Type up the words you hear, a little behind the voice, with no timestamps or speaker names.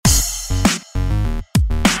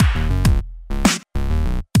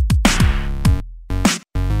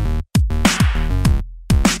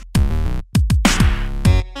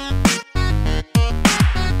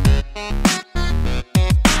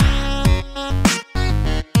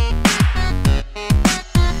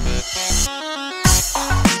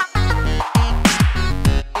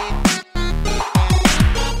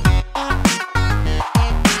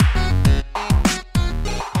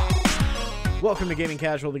to Gaming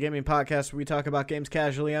Casual, the gaming podcast where we talk about games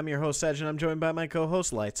casually. I'm your host, Sedge, and I'm joined by my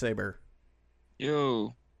co-host, Lightsaber.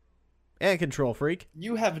 Yo. And Control Freak.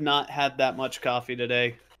 You have not had that much coffee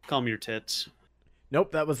today. Calm your tits.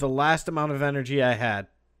 Nope, that was the last amount of energy I had.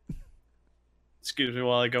 Excuse me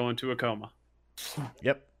while I go into a coma.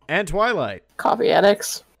 Yep. And Twilight. Coffee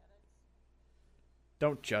addicts.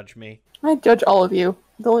 Don't judge me. I judge all of you.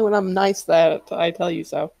 It's only when I'm nice that I tell you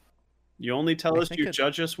so. You only tell I us think you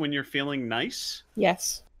judge us when you're feeling nice?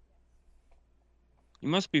 Yes. You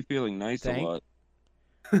must be feeling nice Thank- a lot.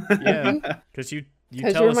 Yeah, because you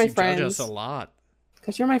 'Cause tell you're us my you judge us friends. a lot.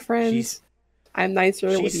 Because you're my friends. She's- I'm nicer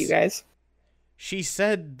with she's- you guys. She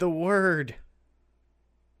said the word.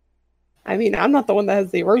 I mean, I'm not the one that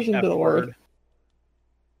has the aversion to the word. F-word.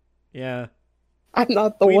 Yeah. I'm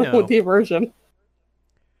not the We one know. with the aversion.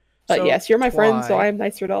 But So, yes, you're my friend, so Twi- I'm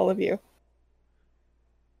nicer to all of you.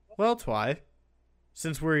 Well, Twi,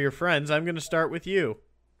 since we're your friends, I'm going to start with you.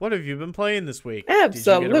 What have you been playing this week? Did you get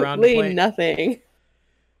around to Absolutely playing- nothing.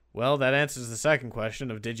 Well, that answers the second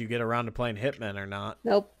question of did you get around to playing Hitman or not?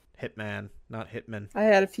 Nope. Hitman, not Hitman. I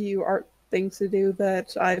had a few art things to do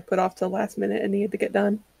that I put off till last minute and needed to get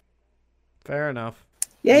done. Fair enough.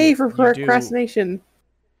 Yay for You do- procrastination.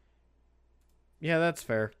 Yeah, that's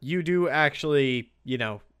fair. You do actually,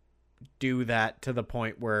 do that to the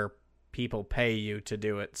point where people pay you to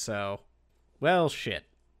do it, so... Well, shit.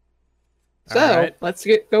 So, Alright, let's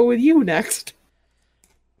go with you next.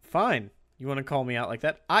 fine. You want to call me out like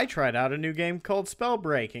that? I tried out a new game called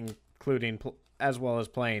Spellbreak, including, as well as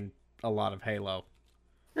playing a lot of Halo.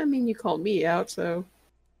 I mean, you called me out, so...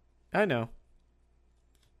 I know.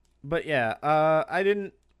 But yeah, I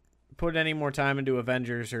didn't put any more time into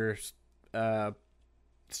Avengers or,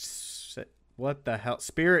 what the hell?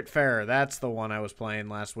 Spiritfarer, that's the one I was playing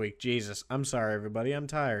last week. Jesus, I'm sorry, everybody, I'm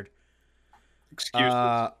tired.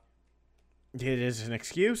 Excuses. It is an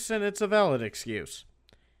excuse, and it's a valid excuse.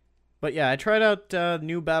 But yeah, I tried out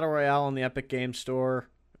new Battle Royale on the Epic Games Store,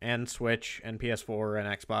 and Switch, and PS4, and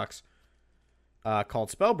Xbox,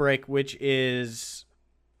 called Spellbreak, which is...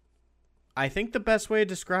 I think the best way to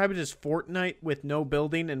describe it is Fortnite with no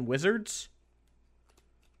building and wizards.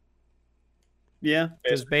 Yeah,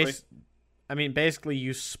 Because basically. basically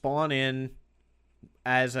you spawn in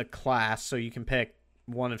as a class, so you can pick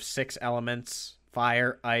one of 6 elements: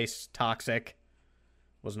 fire, ice, toxic.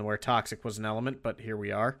 Wasn't aware toxic was an element, but here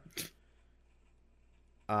we are.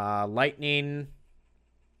 Lightning,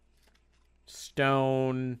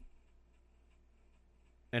 stone,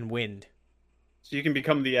 and wind. So you can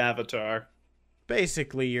become the avatar.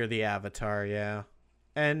 Basically, you're the avatar, yeah.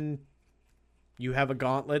 And you have a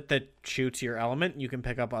gauntlet that shoots your element. You can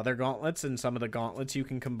pick up other gauntlets, and some of the gauntlets you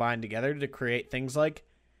can combine together to create things like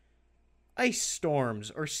ice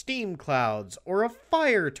storms, or steam clouds, or a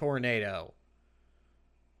fire tornado,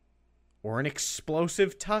 or an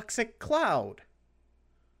explosive toxic cloud.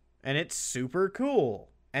 And it's super cool.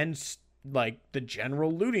 And, the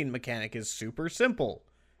general looting mechanic is super simple.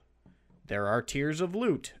 There are tiers of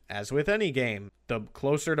loot, as with any game. The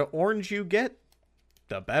closer to orange you get,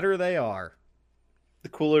 the better they are. The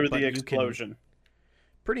cooler But the you can- explosion.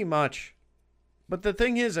 Pretty much. But the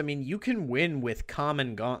thing is, you can win with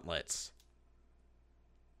common gauntlets.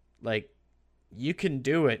 You can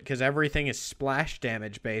do it because everything is splash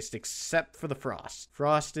damage based except for the Frost.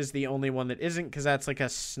 Frost is the only one that isn't because that's like a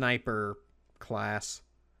sniper class.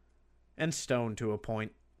 And stone to a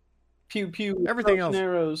point. Pew pew. Everything frozen else-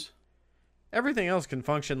 Arrows. Everything else can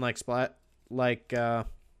function like a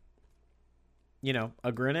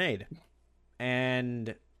grenade.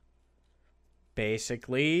 And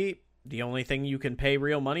basically, the only thing you can pay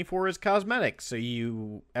real money for is cosmetics.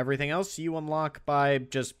 So everything else you unlock by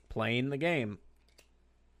just playing the game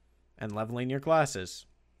and leveling your classes.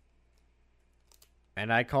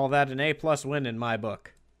 And I call that an A+ win in my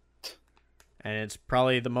book. And it's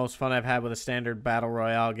probably the most fun I've had with a standard Battle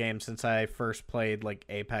Royale game since I first played,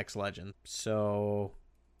 Apex Legends. So,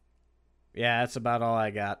 yeah, that's about all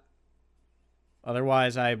I got.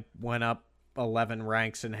 Otherwise, I went up 11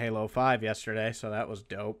 ranks in Halo 5 yesterday, so that was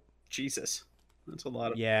dope. Jesus. That's a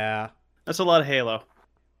lot of Yeah. That's a lot of Halo.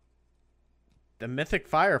 The Mythic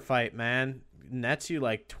Firefight, man, nets you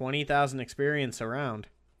 20,000 experience around.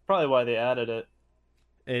 Probably why they added it.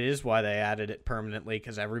 It is why they added it permanently,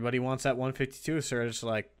 because everybody wants that 152, so they're just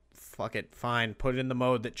fuck it, fine, put it in the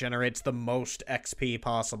mode that generates the most XP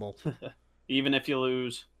possible. Even if you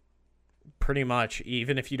lose. Pretty much,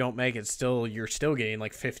 even if you don't make it, you're still getting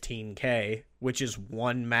 15k, which is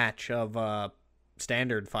one match of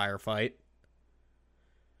standard firefight.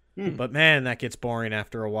 But man, that gets boring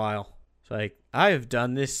after a while. It's I have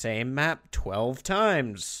done this same map 12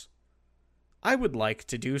 times. I would like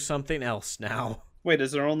to do something else now. Wait,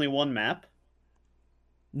 is there only one map?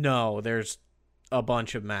 No, there's a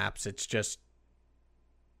bunch of maps. It's just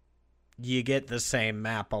you get the same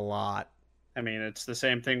map a lot. I mean, it's the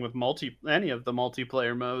same thing with any of the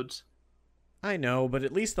multiplayer modes. I know, but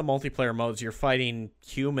at least the multiplayer modes, you're fighting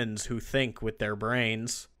humans who think with their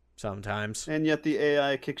brains sometimes. And yet the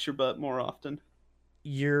AI kicks your butt more often.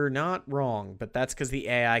 You're not wrong, but that's because the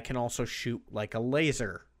AI can also shoot like a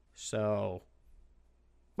laser. So,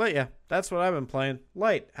 but yeah, that's what I've been playing.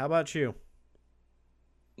 Light, how about you?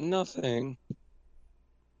 Nothing.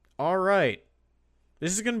 All right.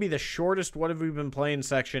 This is going to be the shortest what have we been playing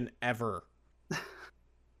section ever.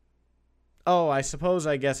 Oh, I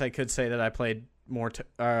guess I could say that I played more.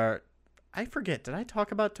 I forget. Did I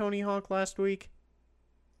talk about Tony Hawk last week?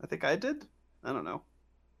 I think I did. I don't know.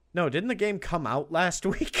 No, didn't the game come out last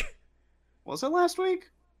week? Was it last week?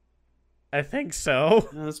 I think so.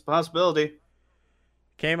 That's a possibility.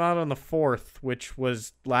 Came out on the 4th, which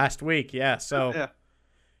was last week. Yeah, so. Yeah.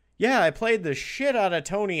 Yeah, I played the shit out of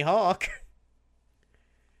Tony Hawk.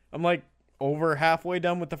 I'm like over halfway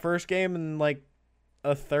done with the first game and like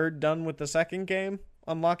a third done with the second game,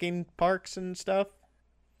 unlocking parks and stuff.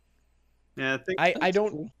 Yeah, I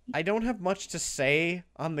think I don't have much to say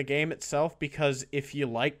on the game itself because if you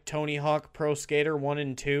like Tony Hawk Pro Skater 1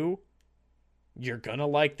 and 2, you're gonna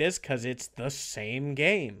like this because it's the same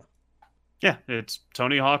game. Yeah, it's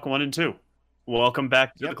Tony Hawk 1 and 2. Welcome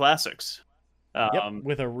back to the classics. Yep,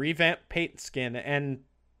 with a revamped paint skin and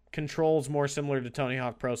controls more similar to Tony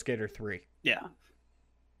Hawk Pro Skater 3. Yeah.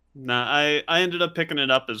 Nah, I ended up picking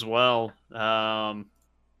it up as well. I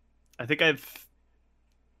think I've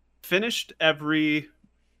finished every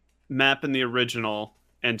map in the original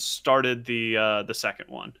and started the second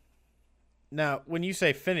one. Now, when you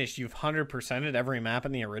say finished, you've 100%ed every map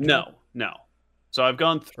in the original? No. So I've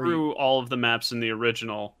gone through all of the maps in the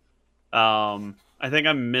original. I think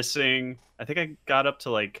I'm missing... I think I got up to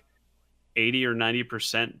like 80 or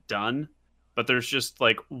 90% done. But there's just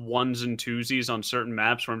like ones and twosies on certain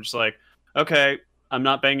maps where I'm just like, okay, I'm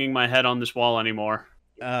not banging my head on this wall anymore.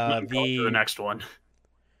 I'm going to the next one.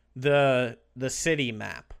 The city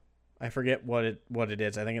map. I forget what it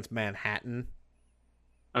is. I think it's Manhattan.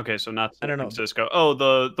 Okay, so not San Francisco. Oh,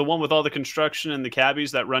 the one with all the construction and the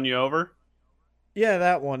cabbies that run you over? Yeah,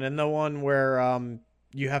 that one. And the one where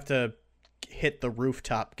you have to hit the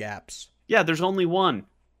rooftop gaps. Yeah, there's only one.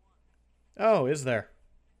 Oh, is there?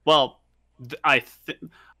 Well,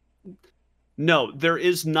 no, there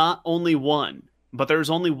is not only one, but there's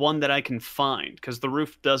only one that I can find because the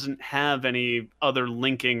roof doesn't have any other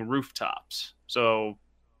linking rooftops. So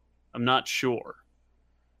I'm not sure.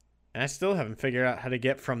 And I still haven't figured out how to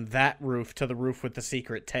get from that roof to the roof with the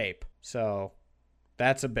secret tape. So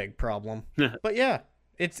that's a big problem. But yeah,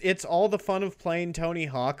 it's all the fun of playing Tony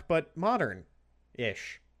Hawk, but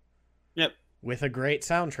modern-ish. Yep. With a great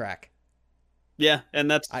soundtrack. Yeah, and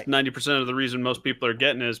that's 90% of the reason most people are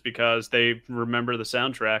getting it is because they remember the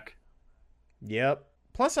soundtrack. Yep.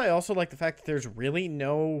 Plus, I also like the fact that there's really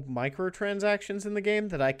no microtransactions in the game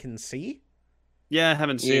that I can see. Yeah, I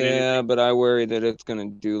haven't seen it. Yeah, but I worry that it's going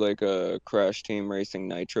to do like a Crash Team Racing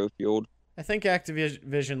Nitro Fueled. I think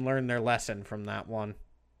Activision learned their lesson from that one.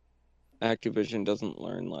 Activision doesn't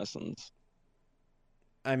learn lessons.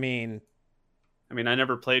 I mean, I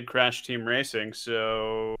never played Crash Team Racing,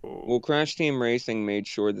 so... Well, Crash Team Racing made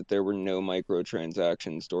sure that there were no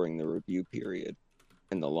microtransactions during the review period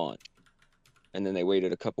and the launch. And then they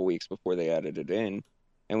waited a couple weeks before they added it in.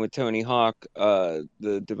 And with Tony Hawk,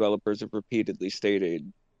 the developers have repeatedly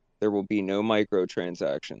stated there will be no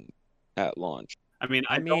microtransactions at launch.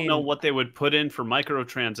 I don't know what they would put in for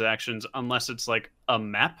microtransactions unless it's like a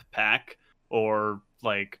map pack or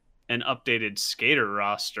like an updated skater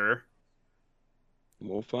roster.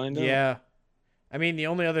 We'll find out. Yeah. The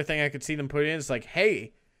only other thing I could see them put in is like,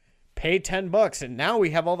 hey, pay $10 and now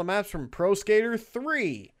we have all the maps from Pro Skater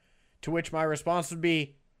 3. To which my response would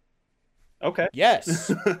be, okay.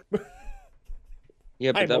 Yes.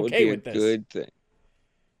 Yeah, but I'm that would okay be a with this. good thing.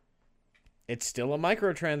 It's still a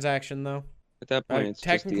microtransaction, though. At that point, it's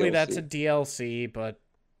technically just DLC. that's a DLC, but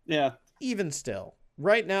yeah, even still,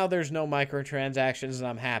 right now there's no microtransactions, and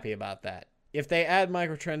I'm happy about that. If they add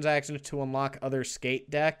microtransactions to unlock other skate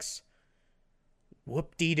decks,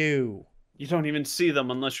 whoop-de-doo. You don't even see them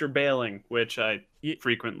unless you're bailing, which I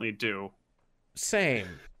frequently do. Same,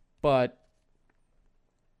 but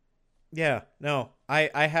yeah, no,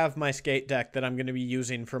 I have my skate deck that I'm going to be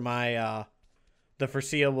using for my the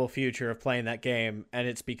foreseeable future of playing that game, and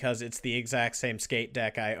it's because it's the exact same skate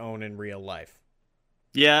deck I own in real life.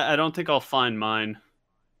 Yeah, I don't think I'll find mine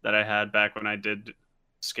that I had back when I did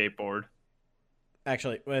skateboard.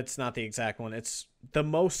 Actually, it's not the exact one. It's the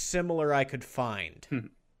most similar I could find.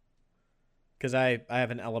 Because I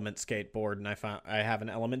have an Element skateboard and I have an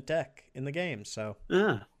Element deck in the game. So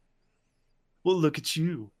Ah. Well, look at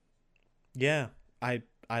you. yeah, I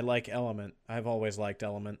like Element. I've always liked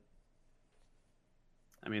Element.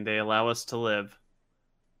 I mean, they allow us to live.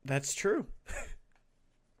 That's true.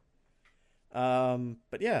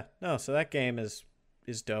 But yeah, no. So that game is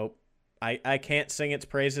dope. I can't sing its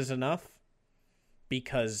praises enough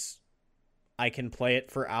because I can play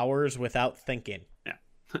it for hours without thinking.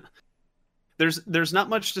 Yeah. There's not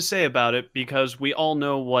much to say about it because we all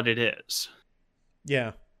know what it is.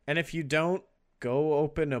 Yeah, and if you don't, go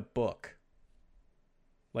open a book,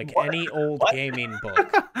 like What? any old What? gaming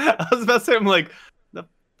book. I was about to say, I'm like,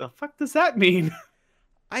 the fuck does that mean?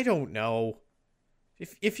 I don't know.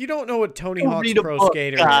 If you don't know what Tony Go Hawk's read a Pro book,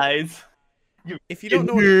 Skater guys. if you don't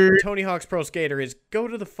know nerd. what Tony Hawk's Pro Skater is, go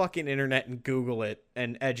to the fucking internet and Google it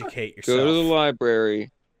and educate yourself. Go to the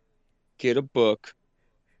library, get a book.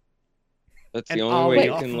 That's And the I'll only way wait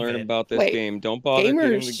you off can of learn it. about this Wait, game. Don't bother getting the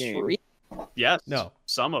Gamers game. free. Yes. No.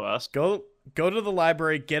 Some of us. Go to the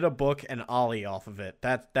library, get a book, and ollie off of it.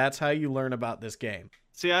 That's how you learn about this game.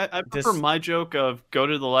 See, I prefer my joke of go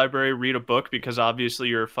to the library, read a book, because obviously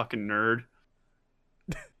you're a fucking nerd.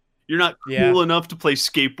 You're not cool Yeah. enough to play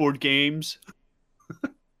skateboard games.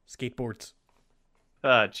 Skateboards.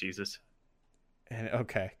 Ah, Jesus. And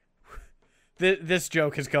okay, this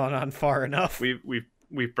joke has gone on far enough.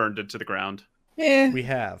 We've burned it to the ground. We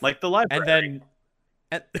have Like the library.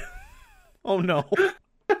 and oh no.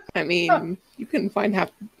 I mean, you couldn't find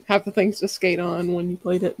half the things to skate on when you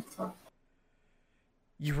played it.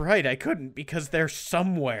 You're right, I couldn't because they're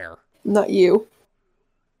somewhere. Not you.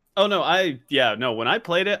 Oh no, when I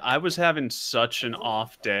played it, I was having such an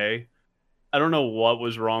off day. I don't know what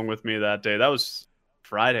was wrong with me that day. That was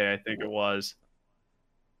Friday, I think it was.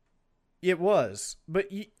 It was. But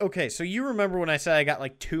okay, so you remember when I said I got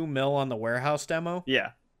like 2 mil on the warehouse demo?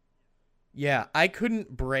 Yeah. Yeah, I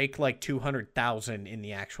couldn't break like 200,000 in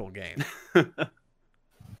the actual game.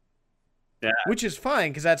 Yeah. Which is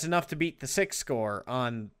fine because that's enough to beat the 6 score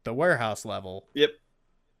on the warehouse level. Yep.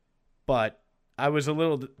 But I was a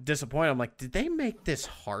little disappointed. I'm like, did they make this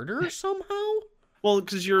harder somehow? Well,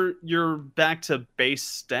 because you're back to base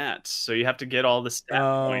stats, so you have to get all the stat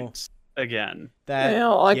points again. Yeah,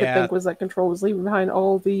 all I could think was that Control was leaving behind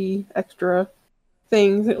all the extra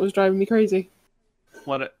things. It was driving me crazy.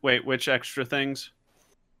 What? Wait, which extra things?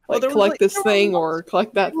 Like there was, collect like, this there thing was- or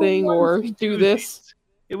collect that there were thing or ones and do this. twosies.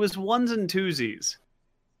 It was ones and twosies.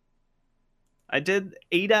 I did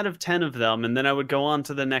 8 out of 10 of them, and then I would go on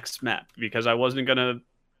to the next map because I wasn't gonna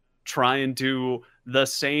try and do the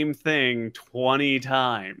same thing 20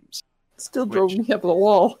 times. Still drove me up the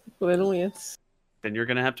wall with annoyance. Then you're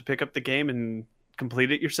gonna have to pick up the game and complete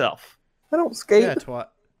it yourself. I don't skate. Yeah, twat.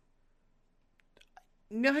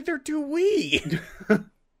 Neither do we.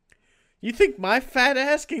 You think my fat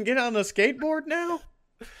ass can get on a skateboard now?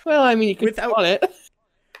 Well, I mean, you can Without- on it.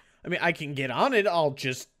 I mean, I can get on it. I'll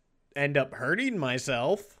just end up hurting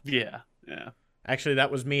myself. Yeah. Actually,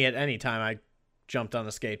 that was me at any time I jumped on a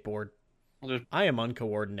skateboard. I am I'll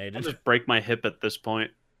uncoordinated. just break my hip at this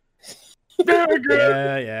point.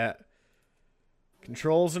 Yeah.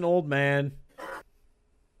 Control's an old man.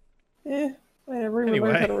 I never even Anyway.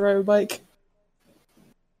 learned how to ride a bike.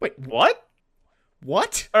 Wait, What?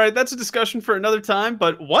 what? All right, that's a discussion for another time.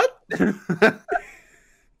 But what?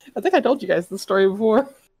 I think I told you guys the story before.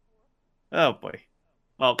 Oh boy.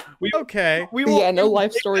 Well, Okay. we Yeah, no we'll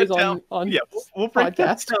life break stories that down. on Yeah, we'll break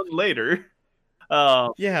that podcast. down later.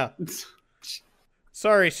 Yeah.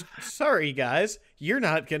 Sorry, guys. You're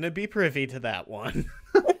not gonna be privy to that one.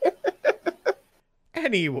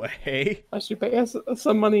 Anyway, I should pay us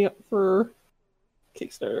some money for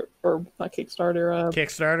Kickstarter or not Kickstarter.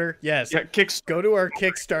 Kickstarter. Yes. yeah, kicks. Go to our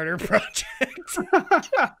Kickstarter project.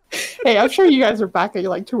 Hey, I'm sure you guys are backing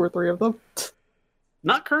like 2 or 3 of them.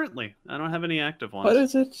 Not currently. I don't have any active ones. What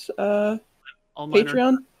is it? All mine are-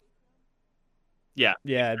 Patreon? Yeah,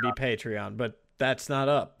 it'd be Patreon, but that's not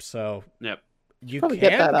up, so Yep. you Probably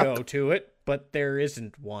get can that up. go to it, but there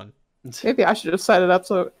isn't one. Maybe I should have set it up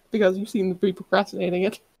so because you seem to be procrastinating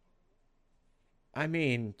it. I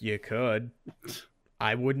mean, you could.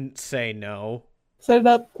 I wouldn't say no. Set it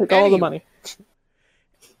up, take all the money.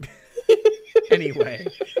 Anyway,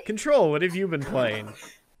 Control, what have you been playing?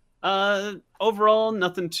 Overall,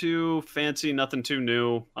 nothing too fancy, nothing too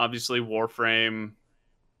new. Obviously, Warframe,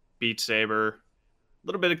 Beat Saber, a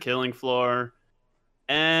little bit of Killing Floor,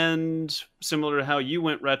 and similar to how you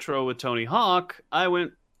went retro with Tony Hawk, I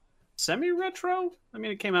went semi-retro. I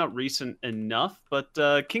mean, it came out recent enough,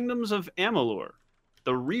 but Kingdoms of Amalur.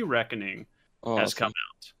 The Re-Reckoning has Awesome. come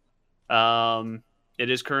out. It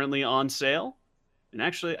is currently on sale, and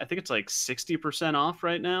actually, I think it's like 60% off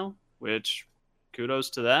right now, which kudos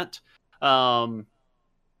to that.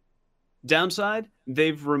 Downside,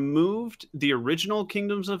 they've removed the original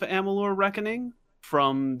Kingdoms of Amalur Reckoning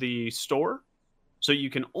from the store, so you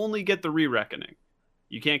can only get the Re-Reckoning.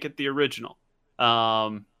 You can't get the original.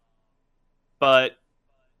 But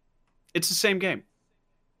it's the same game.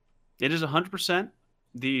 It is 100%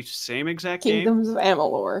 the same exact Kingdoms of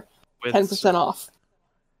Amalur, game. 10% off.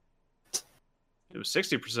 It was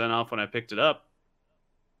 60% off when I picked it up.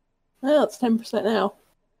 Well, it's 10% now.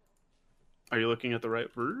 Are you looking at the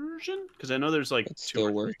right version? Because I know there's like It's two still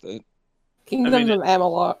or worth it. Kingdoms of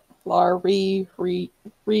Amalur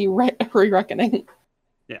Re-Reckoning.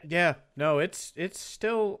 Yeah, no, it's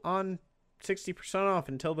still on 60% off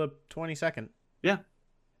until the 22nd. Yeah.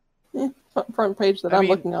 Front page that I'm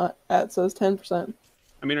looking at says 10%.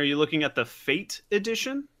 I mean, are you looking at the Fate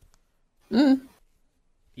edition?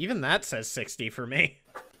 Even that says 60 for me.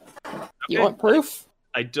 You want proof?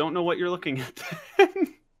 I don't know what you're looking at.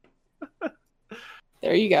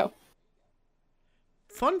 There you go.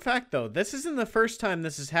 Fun fact, though, this isn't the first time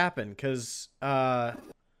this has happened, because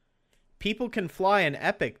People Can Fly and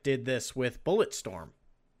Epic did this with Bulletstorm.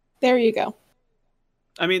 There you go.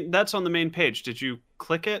 I mean, that's on the main page. Did you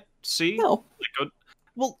click it? See? No.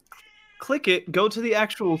 Click it, go to the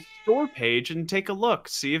actual store page, and take a look.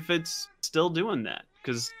 See if it's still doing that.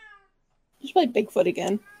 Because Just play Bigfoot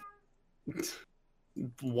again.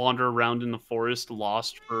 wander around in the forest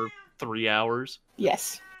lost for 3 hours.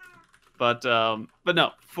 Yes. But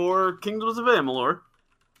no, for Kingdoms of Amalur,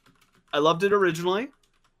 I loved it originally.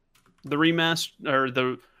 The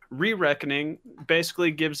the Re-Reckoning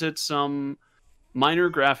basically gives it some minor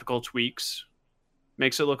graphical tweaks,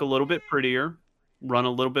 makes it look a little bit prettier, run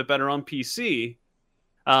a little bit better on PC.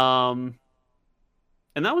 And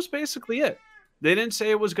that was basically it. They didn't say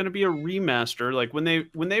it was going to be a remaster. Like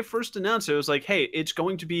when they first announced it, it was like, hey, it's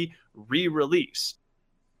going to be re-released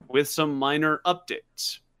with some minor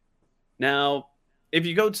updates. Now, if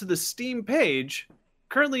you go to the Steam page,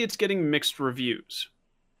 currently it's getting mixed reviews.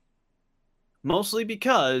 Mostly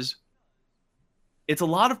because it's a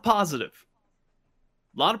lot of positive.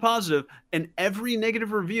 And every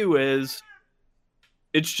negative review is,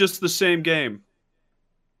 it's just the same game.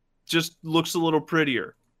 Just looks a little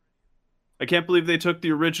prettier. I can't believe they took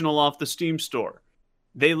the original off the Steam store.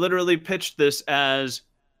 They literally pitched this as,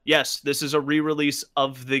 yes, this is a re-release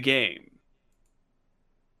of the game.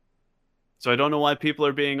 So I don't know why people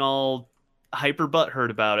are being all hyper butthurt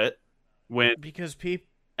about it when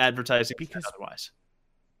advertising said otherwise.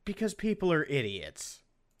 Because people are idiots.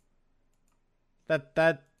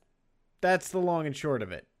 That's the long and short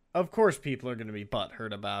of it. Of course people are going to be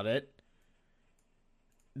butthurt about it.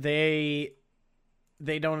 They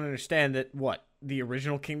don't understand that, the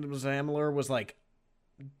original Kingdoms of Amalur was like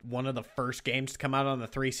one of the first games to come out on the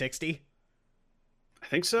 360? I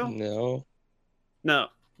think so.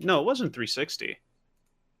 No, it wasn't 360.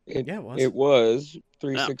 Yeah, it was. It was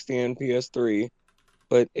 360 and PS3,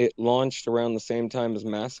 but it launched around the same time as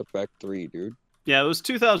Mass Effect 3, dude. Yeah, it was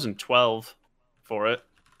 2012 for it.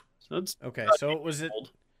 So it's okay, so it was old.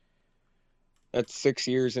 That's 6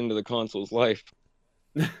 years into the console's life.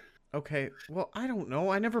 Okay, well, I don't know.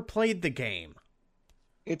 I never played the game.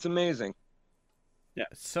 It's amazing. Yeah.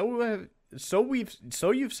 So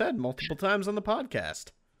you've said multiple times on the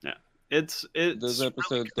podcast. Yeah. It's those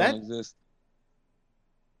episodes really don't exist.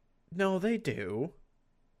 No, they do.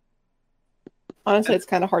 Honestly, it's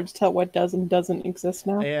kind of hard to tell what does and doesn't exist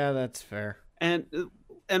now. Yeah, that's fair. And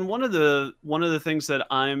one of the things that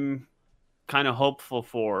I'm kind of hopeful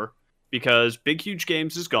for, because Big Huge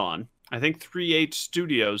Games is gone. I think 3H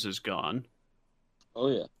Studios is gone. Oh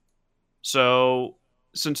yeah. So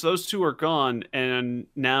since those two are gone, and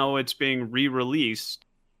now it's being re-released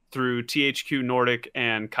through THQ Nordic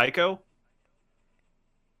and Kaiko,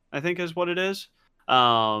 I think is what it is.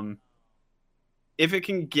 If it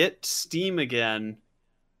can get Steam again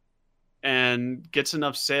and gets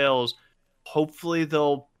enough sales, hopefully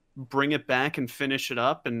they'll bring it back and finish it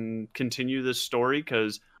up and continue this story,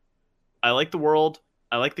 because I like the world,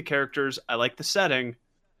 I like the characters, I like the setting.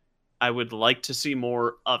 I would like to see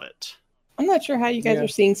more of it. I'm not sure how you guys are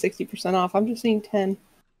seeing 60% off. I'm just seeing 10.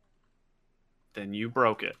 Then you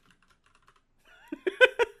broke it.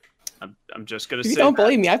 I'm just gonna If say. you don't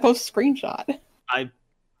believe me, I post a screenshot. I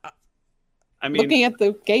mean, looking at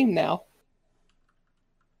the game now.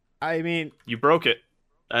 I mean, you broke it.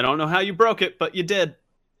 I don't know how you broke it, but you did.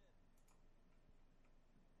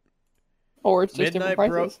 Or it's just different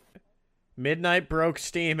prices. Midnight broke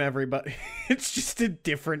Steam, everybody. It's just a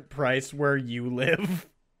different price where you live.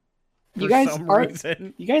 You guys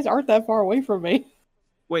aren't that far away from me.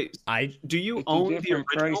 Wait, do you own the original?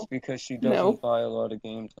 Price because she doesn't buy a lot of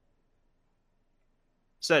games.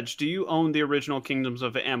 Sedge, do you own the original Kingdoms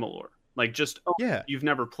of Amalur? Like, just yeah. You've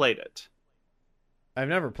never played it. I've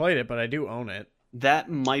never played it, but I do own it. That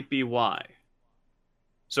might be why.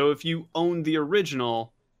 So if you own the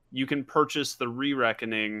original, you can purchase the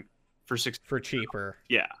Re-Reckoning for cheaper.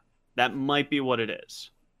 Yeah, that might be what it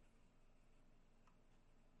is.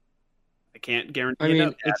 I can't guarantee. I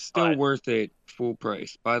mean, it's still worth it full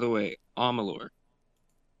price. By the way, Amalur.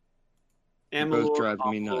 Both drive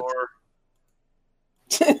me nuts.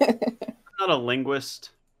 I'm not a linguist.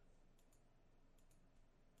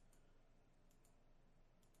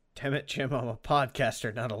 Damn it, Jim, I'm a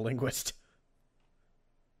podcaster, not a linguist.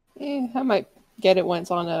 I might get it when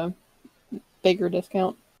it's on a bigger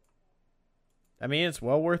discount. I mean, it's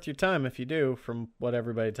well worth your time if you do, from what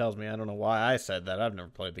everybody tells me. I don't know why I said that. I've never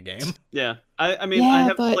played the game. Yeah. I mean, I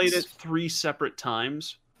have played it 3 separate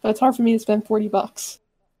times. But it's hard for me to spend $40.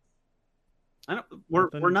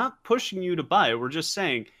 We're not pushing you to buy it. We're just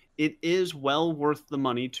saying it is well worth the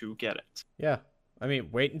money to get it. Yeah. I mean,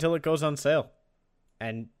 wait until it goes on sale.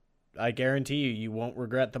 And I guarantee you won't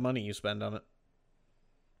regret the money you spend on it.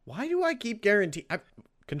 Why do I keep guaranteeing?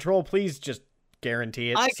 Control, please just guarantee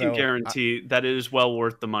it. I can guarantee that it is well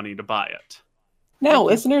worth the money to buy it. Now,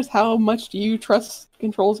 listeners, how much do you trust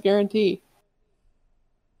Control's guarantee?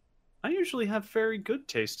 I usually have very good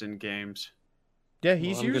taste in games. Yeah,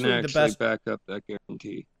 he's usually the best. Back up that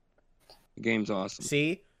guarantee. The game's awesome.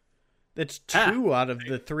 See? That's 2 out of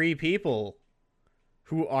the 3 people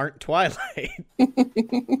who aren't Twilight.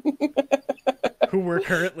 Who we're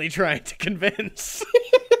currently trying to convince.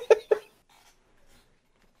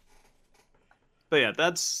 But yeah,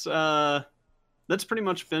 that's pretty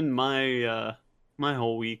much been my my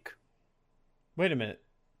whole week. Wait a minute.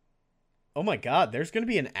 Oh my god, there's going to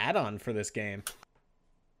be an add-on for this game.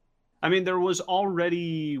 I mean, there was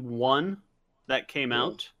already one that came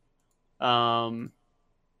out.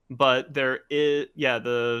 But there is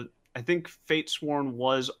I think Fatesworn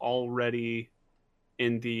was already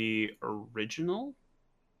in the original.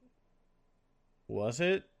 Was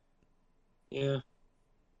it? Yeah.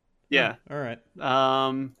 Yeah. All right.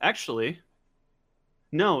 Actually,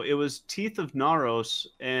 no, it was Teeth of Naros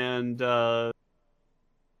and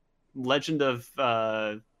Legend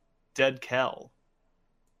of Dead Kell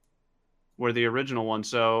were the original one.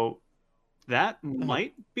 So that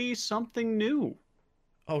might be something new.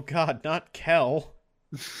 Oh God, not Kell.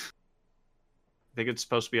 I think it's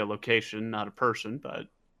supposed to be a location, not a person, but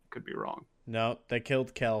could be wrong. No, they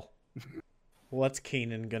killed Kell. What's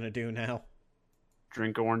Keenan gonna do now?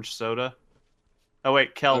 Drink orange soda? Oh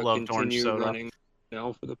wait, Kell loved orange soda. Running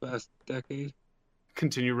now for the past decade.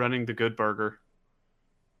 Continue running the good burger.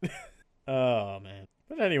 Oh man.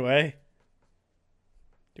 But anyway,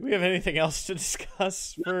 do we have anything else to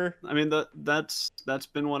discuss for? I mean, that's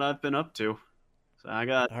been what I've been up to. So I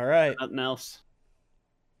got nothing else.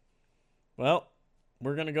 Well,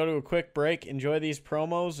 we're gonna go to a quick break, enjoy these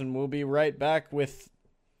promos, and we'll be right back with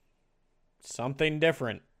something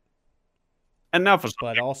different. And now for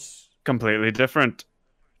something completely different.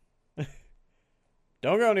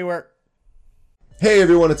 Don't go anywhere. Hey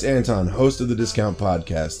everyone, it's Anton, host of the Discount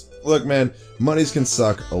Podcast. Look man, Mondays can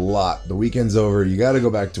suck a lot. The weekend's over, you gotta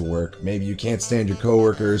go back to work. Maybe you can't stand your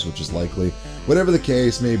coworkers, which is likely. Whatever the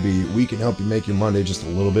case may be, we can help you make your Monday just a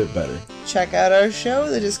little bit better. Check out our show,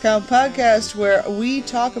 the Discount Podcast, where we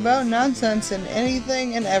talk about nonsense and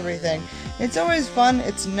anything and everything. It's always fun,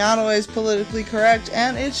 it's not always politically correct,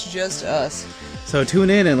 and it's just us. So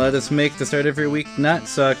tune in and let us make the start of your week not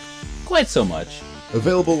suck quite so much.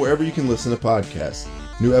 Available wherever you can listen to podcasts.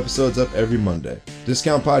 New episodes up every Monday.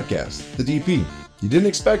 Discount Podcast, the DP. You didn't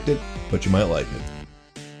expect it, but you might like it.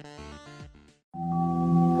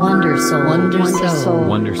 Wonder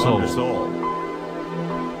Soul.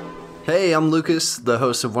 Hey, I'm Lucas, the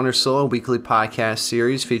host of Wonder Soul, a weekly podcast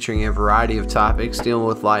series featuring a variety of topics dealing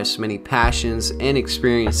with life's many passions and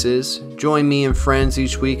experiences. Join me and friends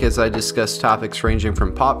each week as I discuss topics ranging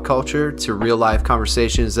from pop culture to real-life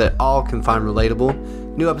conversations that all can find relatable.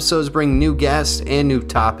 New episodes bring new guests and new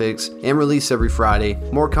topics and release every Friday.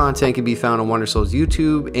 More content can be found on Wonder Soul's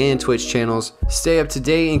YouTube and Twitch channels. Stay up to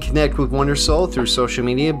date and connect with Wonder Soul through social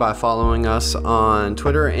media by following us on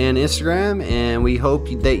Twitter and Instagram, and we hope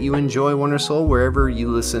that you enjoy Wonder Soul wherever you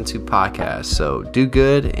listen to podcasts. So do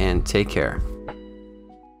good and take care.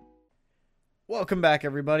 Welcome back,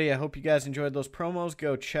 everybody. I hope you guys enjoyed those promos.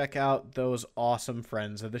 Go check out those awesome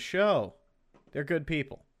friends of the show. They're good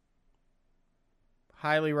people.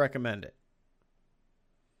 Highly recommend it.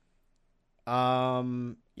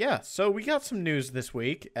 Yeah, so we got some news this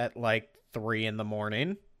week at like 3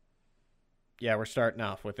 a.m. Yeah, we're starting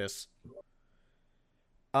off with this.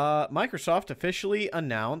 Microsoft officially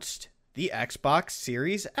announced the Xbox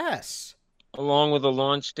Series S. Along with a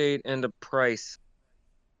launch date and a price.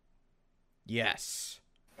 Yes.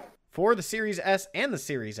 For the Series S and the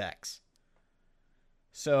Series X.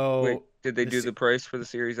 So... Wait, did they do the price for the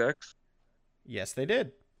Series X? Yes, they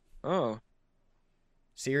did. Oh.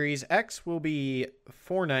 Series X will be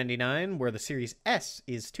 $499, where the Series S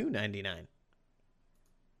is $299.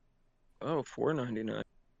 Oh, $499.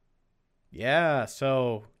 Yeah,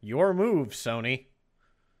 so your move, Sony.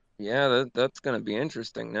 Yeah, that's gonna be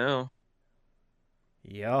interesting now.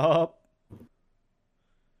 Yup.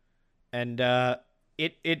 And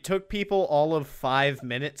it took people all of 5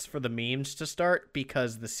 minutes for the memes to start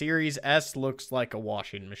because the Series S looks like a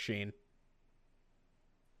washing machine.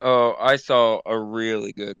 Oh, I saw a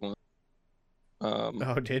really good one.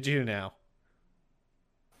 Oh, did you now?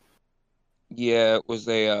 Yeah, it was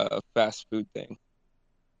a fast food thing.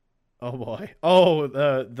 Oh boy. Oh,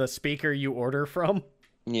 the speaker you order from?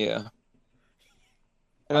 Yeah.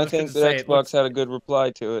 And I was think gonna the say, Xbox had a good reply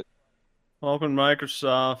to it. Welcome,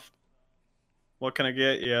 Microsoft. What can I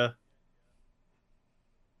get you?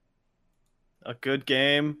 A good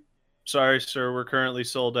game? Sorry, sir, we're currently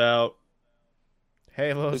sold out.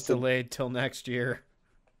 Halo's delayed till next year.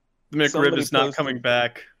 The McRib is not coming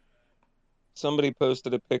back. Somebody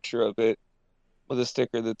posted a picture of it with a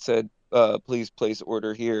sticker that said, please place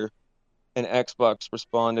order here. And Xbox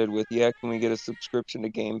responded with, yeah, can we get a subscription to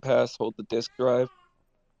Game Pass? Hold the disk drive.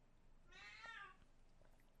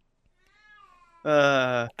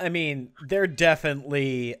 I mean, they're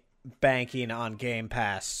definitely banking on Game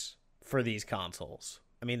Pass for these consoles.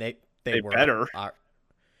 I mean, they were better.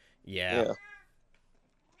 Yeah.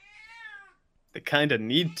 They kind of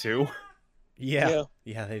need to. Yeah,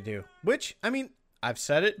 they do. Which, I mean, I've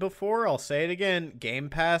said it before, I'll say it again. Game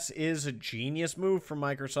Pass is a genius move from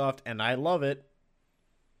Microsoft, and I love it.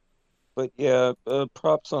 But yeah,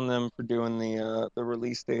 props on them for doing the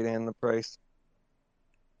release date and the price.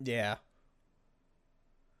 Yeah.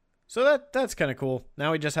 So that's kind of cool.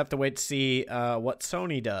 Now we just have to wait to see what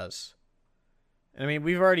Sony does. I mean,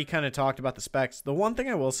 we've already kind of talked about the specs. The one thing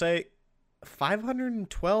I will say,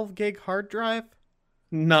 512 gig hard drive?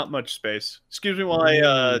 Not much space. Excuse me while I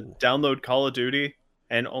download Call of Duty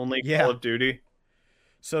and only Call of Duty.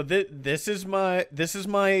 So this is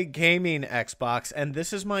my gaming Xbox, and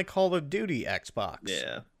this is my Call of Duty Xbox.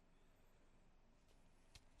 Yeah.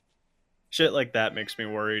 Shit like that makes me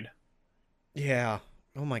worried. Yeah.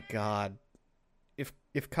 Oh my god.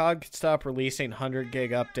 If COD could stop releasing 100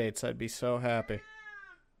 gig updates, I'd be so happy.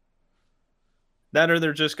 That or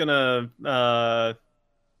they're just gonna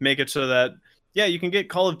make it so that, yeah, you can get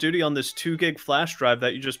Call of Duty on this 2 gig flash drive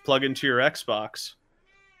that you just plug into your Xbox.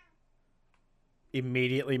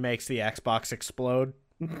 Immediately makes the Xbox explode.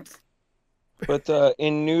 But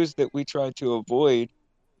in news that we tried to avoid,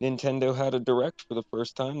 Nintendo had a Direct for the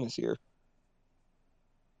first time this year.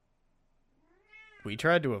 We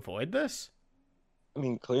tried to avoid this? I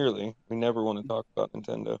mean, clearly, we never want to talk about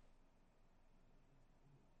Nintendo.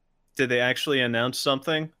 Did they actually announce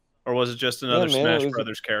something? Or was it just another Smash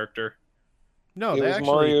Brothers character? No, it was actually...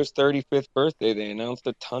 Mario's 35th birthday. They announced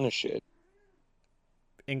a ton of shit.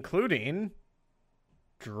 Including,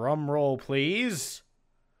 drum roll please,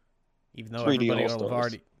 even though 3D everybody All-Stars. will have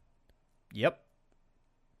already... Yep.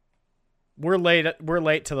 We're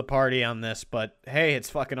late to the party on this, but hey, it's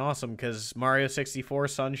fucking awesome because Mario 64,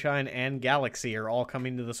 Sunshine, and Galaxy are all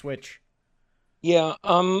coming to the Switch. Yeah,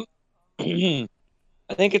 I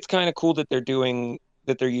think it's kind of cool that they're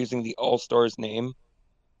using the All-Stars name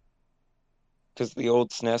because the old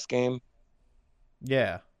SNES game.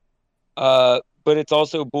 Yeah. But it's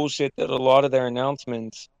also bullshit that a lot of their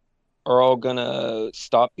announcements are all gonna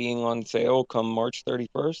stop being on sale come March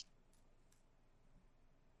 31st.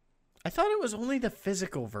 I thought it was only the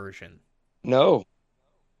physical version. No.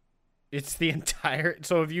 It's the entire...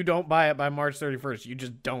 So if you don't buy it by March 31st, you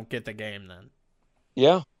just don't get the game then.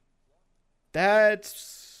 Yeah.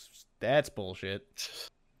 That's bullshit.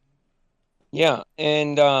 Yeah,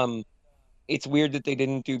 and it's weird that they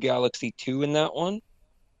didn't do Galaxy 2 in that one.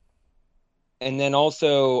 And then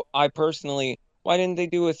also, I personally... Why didn't they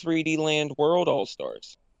do a 3D Land World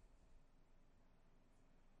All-Stars?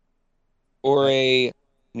 Or a...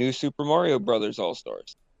 New Super Mario Brothers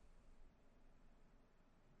All-Stars.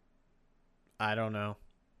 I don't know.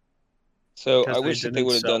 So I wish that they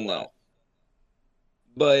would have done that.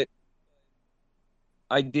 But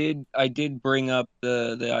I did bring up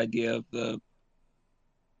the idea of the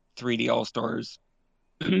 3D All Stars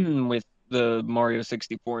with the Mario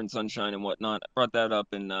 64 and Sunshine and whatnot. I brought that up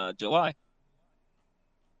in July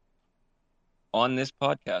on this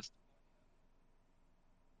podcast.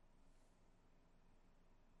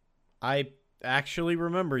 I actually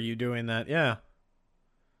remember you doing that, yeah.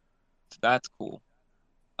 So that's cool.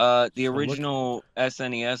 The So original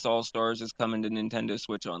SNES All Stars is coming to Nintendo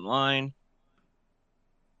Switch Online.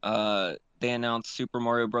 They announced Super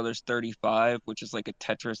Mario Brothers 35, which is like a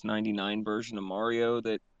Tetris 99 version of Mario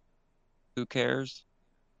that who cares?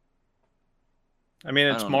 I mean,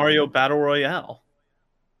 I it's don't Mario know. Battle Royale.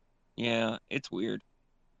 Yeah, it's weird.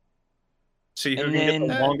 See who And can get the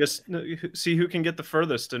then- longest. See who can get the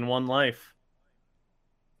furthest in one life.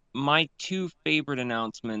 My two favorite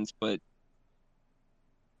announcements, but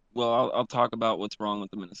well, I'll talk about what's wrong with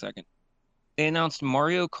them in a second. They announced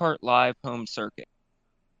Mario Kart Live Home Circuit.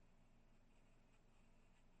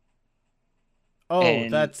 Oh,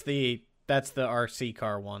 And- that's the RC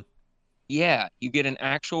car one. Yeah, you get an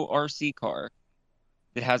actual RC car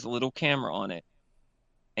that has a little camera on it,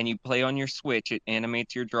 and you play on your Switch. It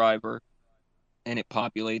animates your driver, and it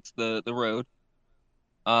populates the road.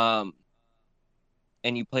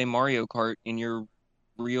 And you play Mario Kart in your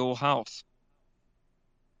real house.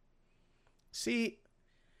 See,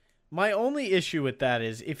 my only issue with that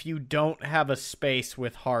is if you don't have a space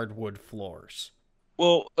with hardwood floors.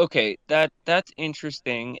 Well, okay, that's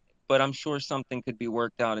interesting, but I'm sure something could be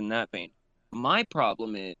worked out in that vein. My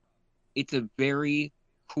problem is it's a very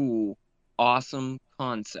cool, awesome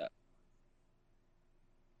concept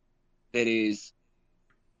that is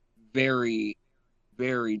very,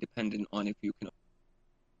 very dependent on if you can.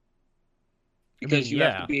 Because you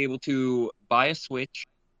have yeah. to be able to buy a Switch,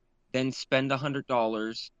 then spend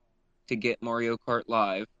 $100 to get Mario Kart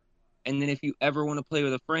Live. And then if you ever want to play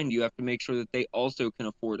with a friend, you have to make sure that they also can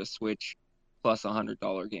afford a Switch plus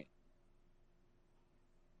 $100 game.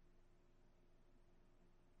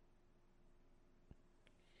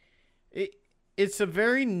 It's a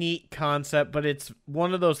very neat concept, but it's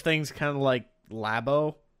one of those things kind of like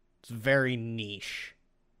Labo. It's very niche.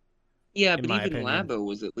 Yeah, In but my even opinion. Labo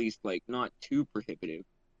was at least like not too prohibitive.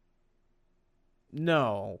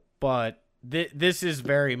 No, but this is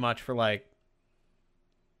very much for like.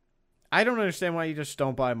 I don't understand why you just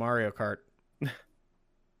don't buy Mario Kart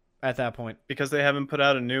at that point. Because they haven't put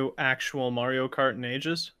out a new actual Mario Kart in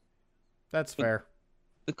ages. That's fair.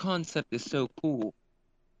 The concept is so cool.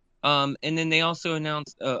 And then they also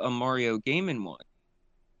announced a Mario Game & Watch,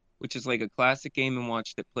 which is like a classic Game &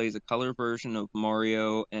 Watch that plays a color version of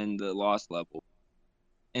Mario and the Lost Level,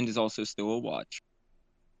 and is also still a watch.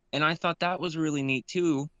 And I thought that was really neat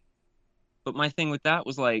too. But my thing with that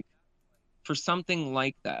was like, for something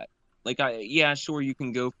like that, like yeah, sure, you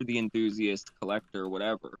can go for the enthusiast collector or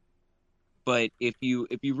whatever. But if you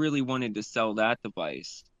really wanted to sell that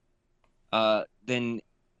device, then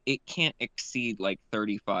it can't exceed like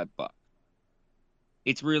 $35.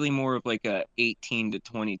 It's really more of like a $18 to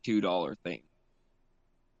 $22 thing.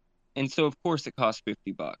 And so of course it costs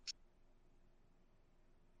 $50.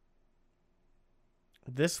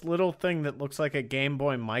 This little thing that looks like a Game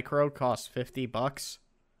Boy Micro costs $50.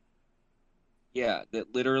 Yeah,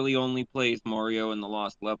 that literally only plays Mario and the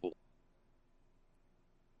Lost Level.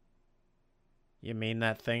 You mean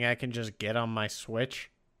that thing I can just get on my Switch?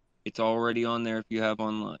 It's already on there if you have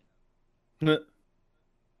online.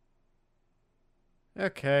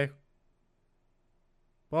 Okay.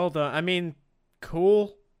 Well done. I mean,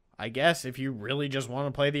 cool. I guess if you really just want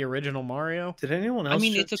to play the original Mario. Did anyone else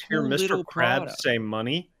mean, just it's a hear cool Mr. little Krabs product. say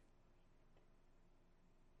money?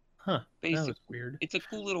 Huh. That Basically, was weird. it's a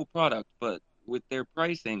cool little product, but with their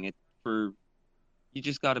pricing, it's for you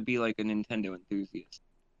just got to be like a Nintendo enthusiast.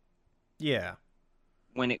 Yeah.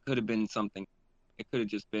 When it could have been something, it could have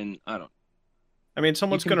just been I don't know. I mean,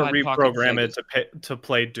 someone's can going to buy pocket reprogram it Segas. to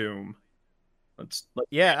play Doom. Let's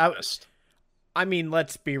Yeah, be honest. I mean,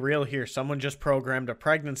 let's be real here. Someone just programmed a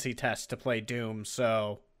pregnancy test to play Doom,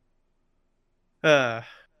 so... Although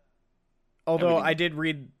Everything- I did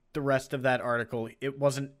read the rest of that article, it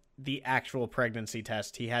wasn't the actual pregnancy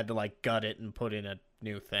test. He had to, like, gut it and put in a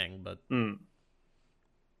new thing, but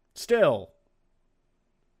still.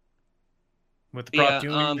 With the Yeah,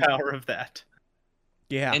 processing power of that.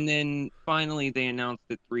 Yeah. And then finally they announced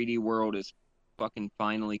that 3D World is fucking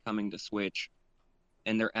finally coming to Switch,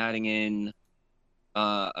 and they're adding in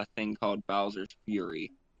a thing called Bowser's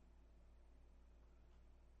Fury.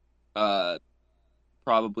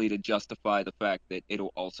 Probably to justify the fact that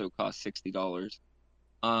it'll also cost $60.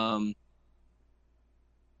 I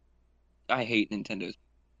hate Nintendo's.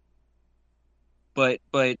 But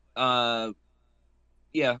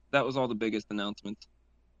yeah, that was all the biggest announcements.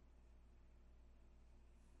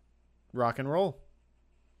 rock and roll.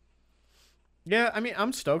 Yeah, I mean,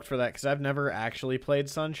 I'm stoked for that because I've never actually played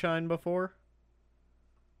Sunshine before.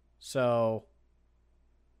 So.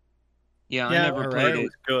 Yeah, I Yeah, never I played heard it it.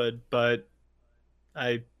 was good, but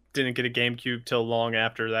I didn't get a GameCube till long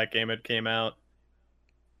after that game had came out.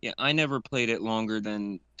 Yeah, I never played it longer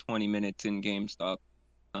than 20 minutes in GameStop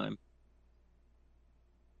time.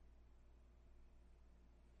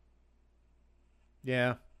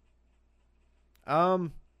 Yeah.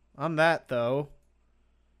 On that though,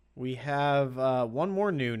 we have one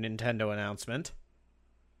more new Nintendo announcement.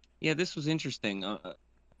 Yeah, this was interesting.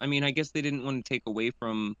 I mean, I guess they didn't want to take away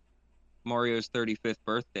from Mario's 35th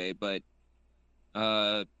birthday, but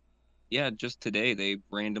yeah, just today they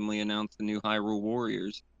randomly announced the new Hyrule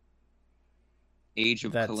Warriors: Age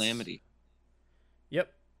of Calamity.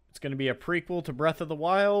 Yep. It's going to be a prequel to Breath of the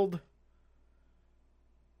Wild,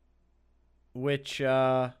 which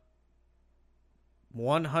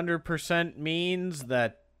 100% means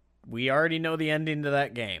that we already know the ending to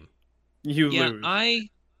that game. You Yeah, lose.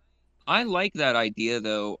 I like that idea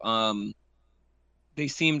though. They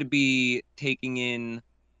seem to be taking in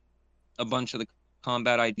a bunch of the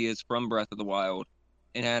combat ideas from Breath of the Wild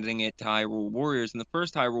and adding it to Hyrule Warriors. And the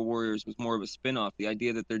first Hyrule Warriors was more of a spin-off. The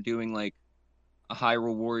idea that they're doing like a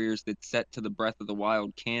Hyrule Warriors that's set to the Breath of the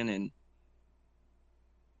Wild canon,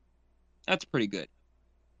 that's pretty good.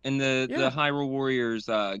 And the Hyrule Warriors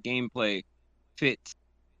gameplay fits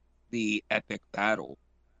the epic battle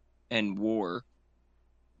and war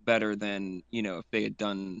better than, if they had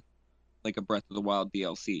done like a Breath of the Wild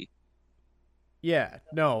DLC. Yeah,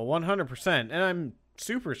 no, 100%. And I'm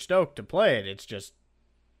super stoked to play it. It's just,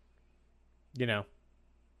 Yeah,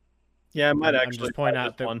 I might I'm actually just pointing try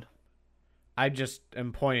out this that one. I just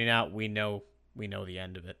am pointing out we know the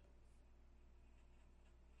end of it.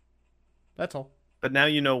 That's all. But now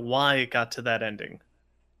you know why it got to that ending.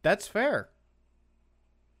 That's fair.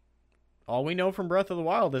 All we know from Breath of the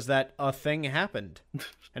Wild is that a thing happened.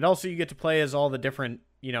 And also you get to play as all the different,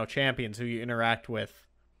 champions who you interact with.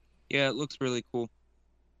 Yeah, it looks really cool.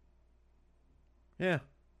 Yeah.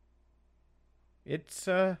 It's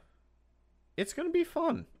going to be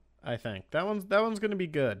fun, I think. That one's going to be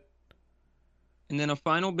good. And then a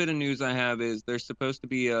final bit of news I have is there's supposed to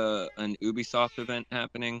be an Ubisoft event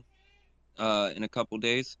happening in a couple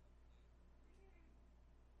days.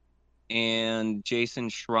 And Jason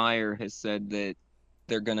Schreier has said that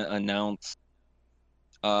they're going to announce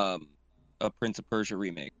a Prince of Persia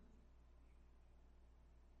remake.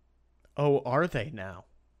 Oh, are they now?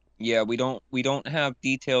 Yeah, we don't have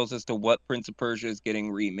details as to what Prince of Persia is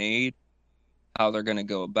getting remade, how they're going to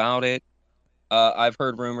go about it. I've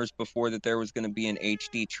heard rumors before that there was going to be an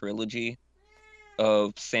HD trilogy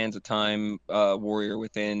of Sands of Time, Warrior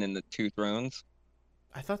Within, and the Two Thrones.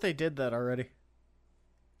 I thought they did that already.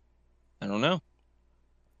 I don't know.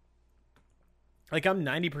 Like, I'm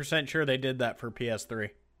 90% sure they did that for PS3.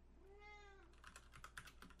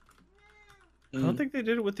 I don't think they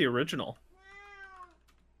did it with the original.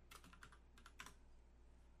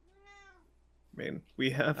 I mean,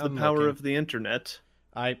 we have the power of the internet.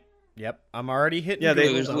 Yep, I'm already hitting. Yeah,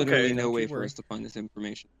 There's literally okay, no way for us to find this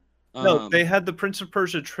information. No, they had the Prince of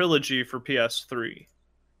Persia trilogy for PS3.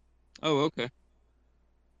 Oh, okay.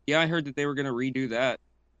 Yeah, I heard that they were going to redo that.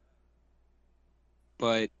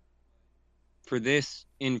 But for this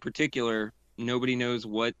in particular, nobody knows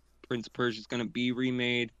what Prince of Persia is going to be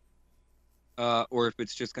remade, or if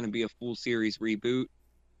it's just going to be a full series reboot.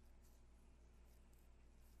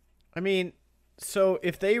 I mean, so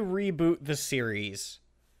if they reboot the series,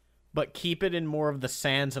 but keep it in more of the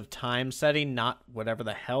Sands of Time setting, not whatever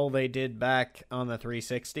the hell they did back on the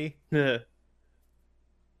 360. Not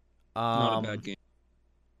a bad game.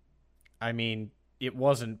 I mean, it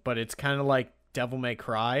wasn't, but it's kind of like Devil May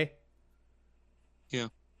Cry. Yeah.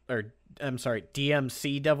 Or, I'm sorry,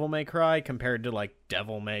 DMC Devil May Cry compared to, like,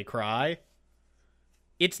 Devil May Cry.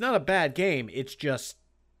 It's not a bad game, it's just...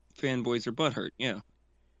 Fanboys are butthurt, yeah.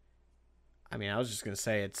 I mean, I was just going to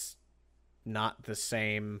say it's not the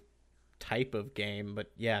same type of game,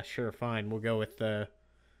 but yeah, sure, fine. We'll go with that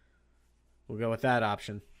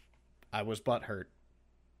option. I was butthurt.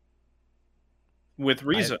 With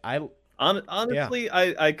reason. Honestly,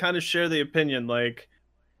 yeah. I kind of share the opinion, like,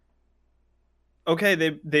 okay,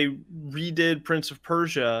 they redid Prince of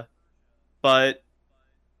Persia, but,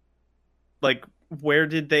 like, where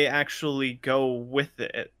did they actually go with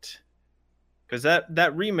it? Because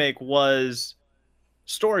that remake was,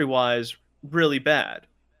 story-wise, really bad.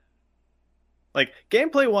 Like,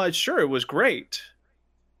 gameplay-wise, sure, it was great.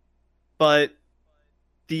 But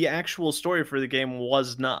the actual story for the game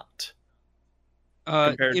was not.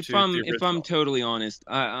 If I'm totally honest,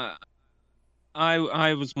 I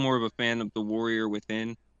I was more of a fan of The Warrior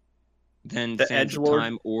Within than The Sands of Edgelord?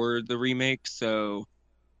 Time or the remake, so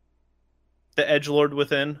The Edgelord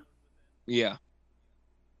Within. yeah.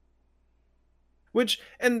 Which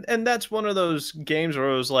and that's one of those games where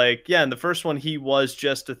it was like, yeah, in the first one he was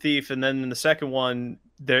just a thief, and then in the second one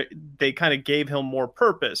they kind of gave him more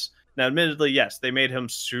purpose. Now, admittedly, yes, they made him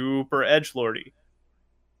super edgelordy,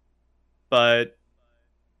 but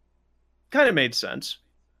kind of made sense,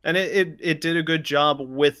 and it did a good job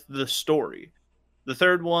with the story. The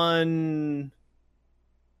third one,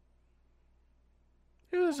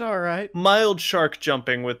 It was all right. mild shark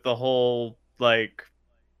jumping with the whole like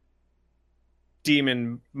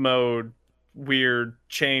demon mode, weird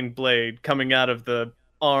chain blade coming out of the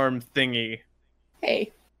arm thingy.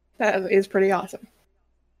 Hey, that is pretty awesome.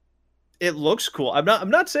 It looks cool. I'm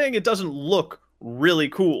not saying it doesn't look really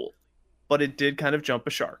cool, but it did kind of jump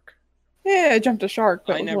a shark. Yeah, I jumped a shark,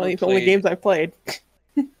 but I it was never one of the only played- games I played.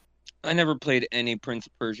 I never played any Prince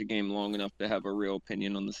of Persia game long enough to have a real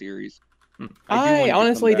opinion on the series. do want I to come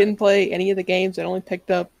honestly back. didn't play any of the games. I only picked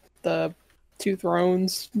up the Two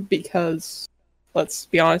Thrones because, let's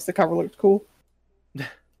be honest, the cover looked cool.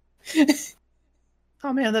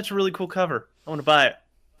 Oh man, that's a really cool cover. I want to buy it.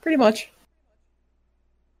 Pretty much.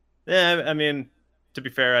 Yeah, I mean, to be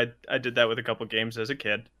fair, I did that with a couple games as a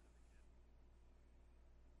kid.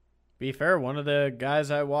 Be fair, one of the guys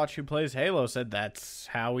I watch who plays Halo said that's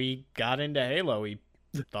how he got into Halo. He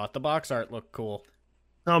thought the box art looked cool.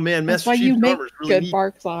 Oh man, That's Master why you Chief's make armor is really good neat.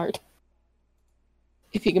 box art.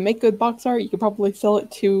 If you can make good box art, you could probably sell it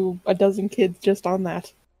to a dozen kids just on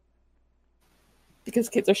that. Because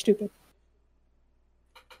kids are stupid.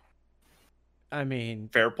 I mean,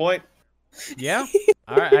 Fair point. yeah.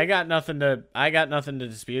 All right, I got nothing to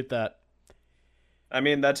dispute that. I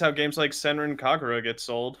mean, that's how games like Senran Kagura get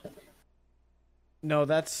sold. No,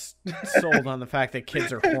 that's sold on the fact that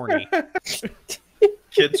kids are horny.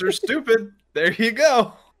 Kids are stupid. There you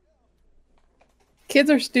go. Kids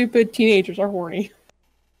are stupid, teenagers are horny.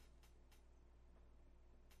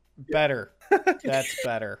 Better. That's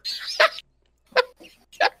better.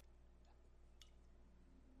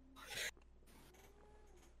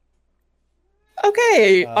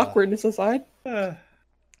 Okay, awkwardness aside.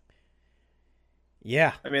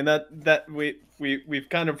 Yeah. I mean that we've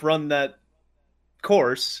kind of run that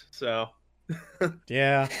course, so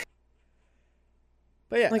Yeah.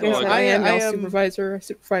 But yeah, Like I said, I am now supervisor. I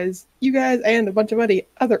supervise you guys and a bunch of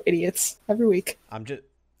other idiots every week.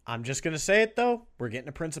 I'm just gonna say it though. We're getting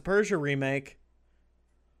a Prince of Persia remake.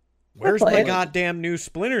 Where's play my it. goddamn new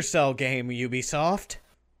Splinter Cell game, Ubisoft?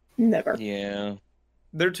 Never. Yeah.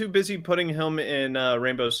 they're too busy putting him in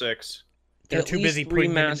Rainbow Six. They're At too least busy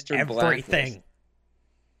putting him in remastered everything.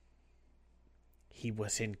 He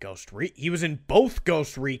was in he was in both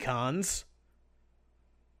Ghost Recons.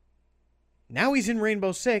 Now he's in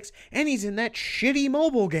Rainbow Six, and he's in that shitty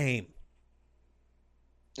mobile game.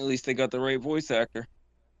 At least they got the right voice actor.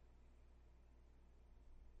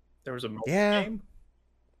 There was a mobile Yeah. game?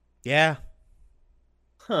 Yeah.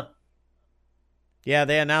 Huh. Yeah,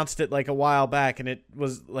 they announced it like a while back, and it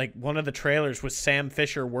was like one of the trailers was Sam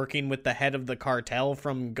Fisher working with the head of the cartel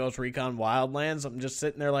from Ghost Recon Wildlands. I'm just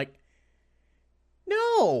sitting there like,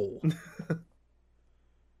 no.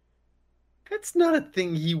 That's not a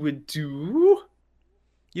thing he would do.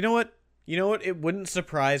 You know what? It wouldn't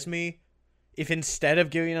surprise me if instead of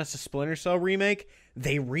giving us a Splinter Cell remake,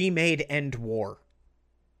 they remade End War.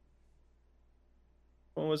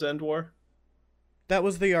 When was End War? That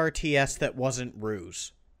was the RTS that wasn't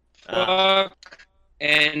Ruse. Fuck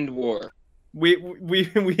End War. We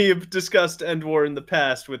have discussed End War in the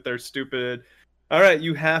past with their stupid. All right,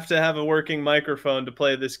 you have to have a working microphone to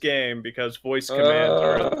play this game because voice commands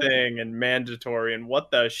are a thing and mandatory. And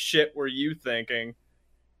what the shit were you thinking?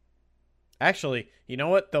 Actually, you know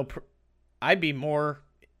what? I'd be more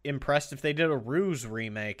impressed if they did a Ruse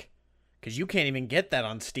remake, because you can't even get that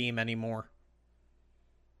on Steam anymore.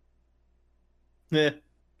 Yeah.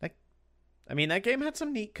 I mean, that game had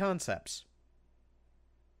some neat concepts.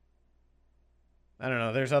 I don't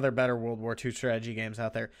know. There's other better World War II strategy games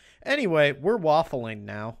out there. Anyway, we're waffling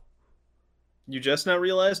now. You just now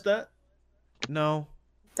realized that? No,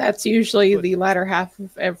 That's usually the latter half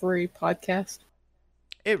of every podcast.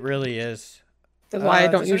 it really is. That's why I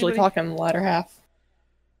don't does usually anybody- talk in the latter half.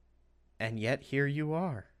 And yet here you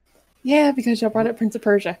are. Yeah, because y'all brought up Prince of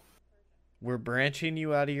Persia. We're branching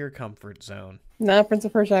you out of your comfort zone. No, Prince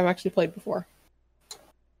of Persia I've actually played before.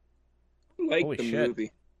 I like Holy the shit.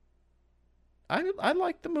 movie. I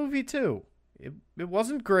liked the movie too. It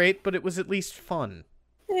wasn't great, but it was at least fun.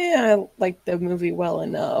 Yeah, I liked the movie well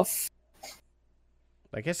enough.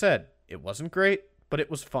 Like I said, It wasn't great, but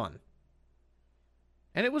it was fun.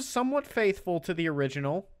 And it was somewhat faithful to the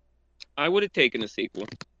original. I would have taken a sequel.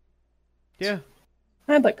 Yeah.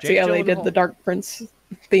 I'd like to see Jake how they did Gyllenhaal. the Dark Prince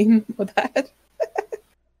theme with that.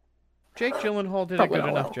 Jake Gyllenhaal did Probably a good not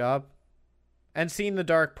enough well. job. And seeing the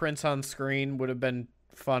Dark Prince on screen would have been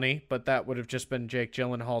funny, but that would have just been Jake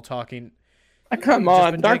Gyllenhaal talking. Come Just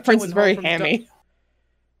on, been Dark Jake Prince is Gyllenhaal very from hammy.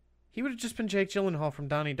 He would have just been Jake Gyllenhaal from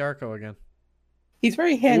Donnie Darko again. He's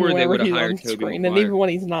very hammy Or they whenever would've he's hired on Tobey screen, and Maguire. even when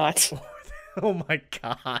he's not. Oh my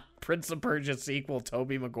god. Prince of Persia sequel,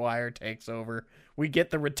 Tobey Maguire takes over. We get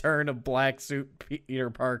the return of Black Suit Peter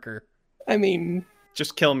Parker. I mean,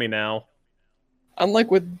 Just kill me now.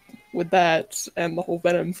 unlike with that and the whole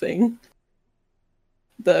Venom thing,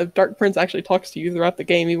 the Dark Prince actually talks to you throughout the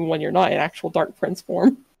game, even when you're not in actual Dark Prince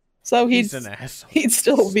form. So He's an asshole. he'd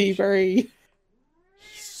still be very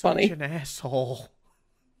He's funny. such an asshole.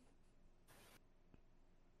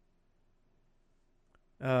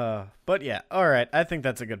 But yeah, alright. I think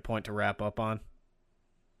that's a good point to wrap up on.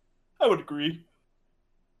 I would agree.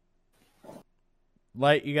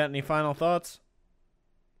 Light, you got any final thoughts?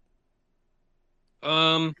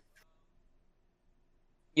 Yeah,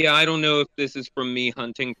 I don't know if this is from me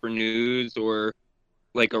hunting for news or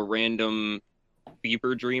like a random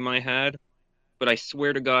fever dream I had, but I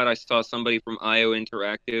swear to God, I saw somebody from IO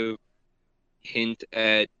Interactive hint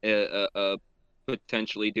at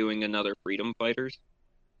potentially doing another Freedom Fighters.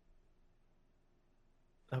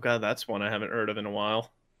 Oh god, that's one I haven't heard of in a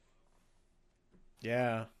while.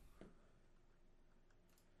 Yeah.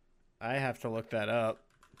 I have to look that up.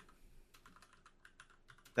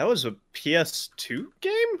 That was a PS2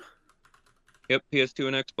 game? Yep, PS2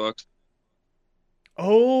 and Xbox.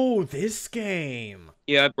 Oh, this game.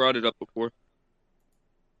 Yeah, I brought it up before.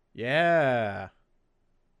 Yeah.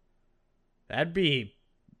 That'd be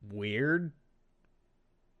weird.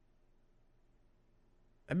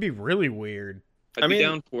 That'd be really weird. I'd I be mean-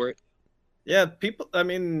 down for it. Yeah, I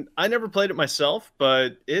mean, I never played it myself,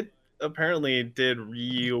 but it apparently did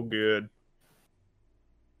real good.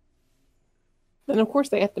 Then of course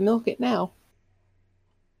they have to milk it now.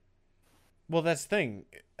 Well, that's the thing.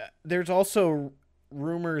 There's also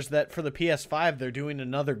rumors that for the PS5 they're doing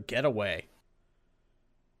another Getaway.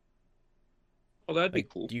 Oh, that'd be Like,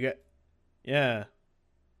 cool. do you get? Yeah.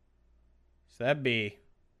 So that'd be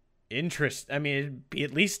I mean, it'd be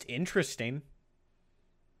at least interesting.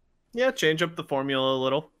 Yeah, change up the formula a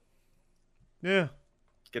little. Yeah.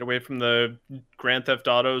 Get away from the Grand Theft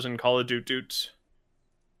Autos and Call of Duty.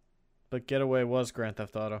 But Getaway was Grand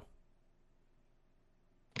Theft Auto.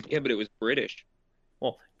 Yeah, but it was British.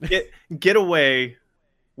 Well, get away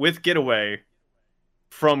with Getaway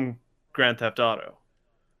from Grand Theft Auto.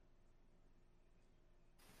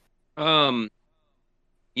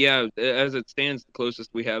 Yeah, as it stands, the closest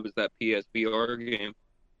we have is that PSVR game.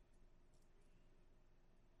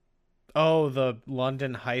 Oh, the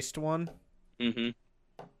London heist one? Mm-hmm.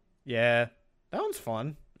 Yeah. That one's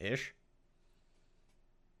fun-ish.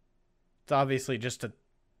 It's obviously just a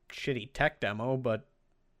shitty tech demo, but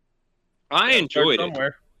I enjoyed it.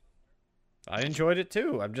 Somewhere. I enjoyed it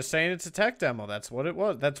too. I'm just saying it's a tech demo. That's what it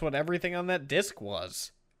was. That's what everything on that disc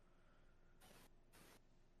was.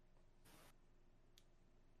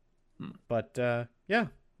 But, yeah.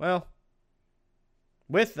 Well,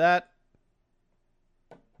 with that,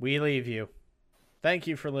 we leave you. Thank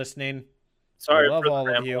you for listening. Sorry love for the all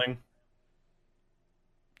of you. rambling.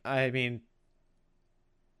 I mean,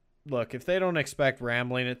 look, if they don't expect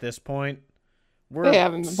rambling at this point, They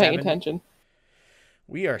haven't been paying attention.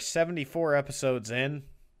 We are 74 episodes in.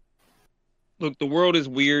 Look, the world is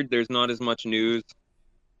weird. There's not as much news.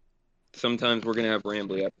 Sometimes we're going to have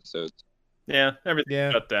rambly episodes. Yeah, everything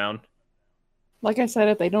Yeah. shut down. Like I said,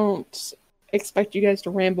 if they don't expect you guys to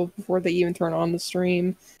ramble before they even turn on the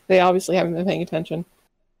stream, they obviously haven't been paying attention.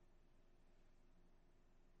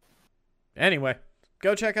 Anyway,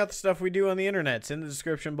 go check out the stuff we do on the internet. It's in the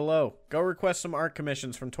description below. Go request some art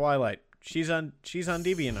commissions from Twilight. She's on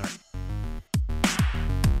DeviantArt.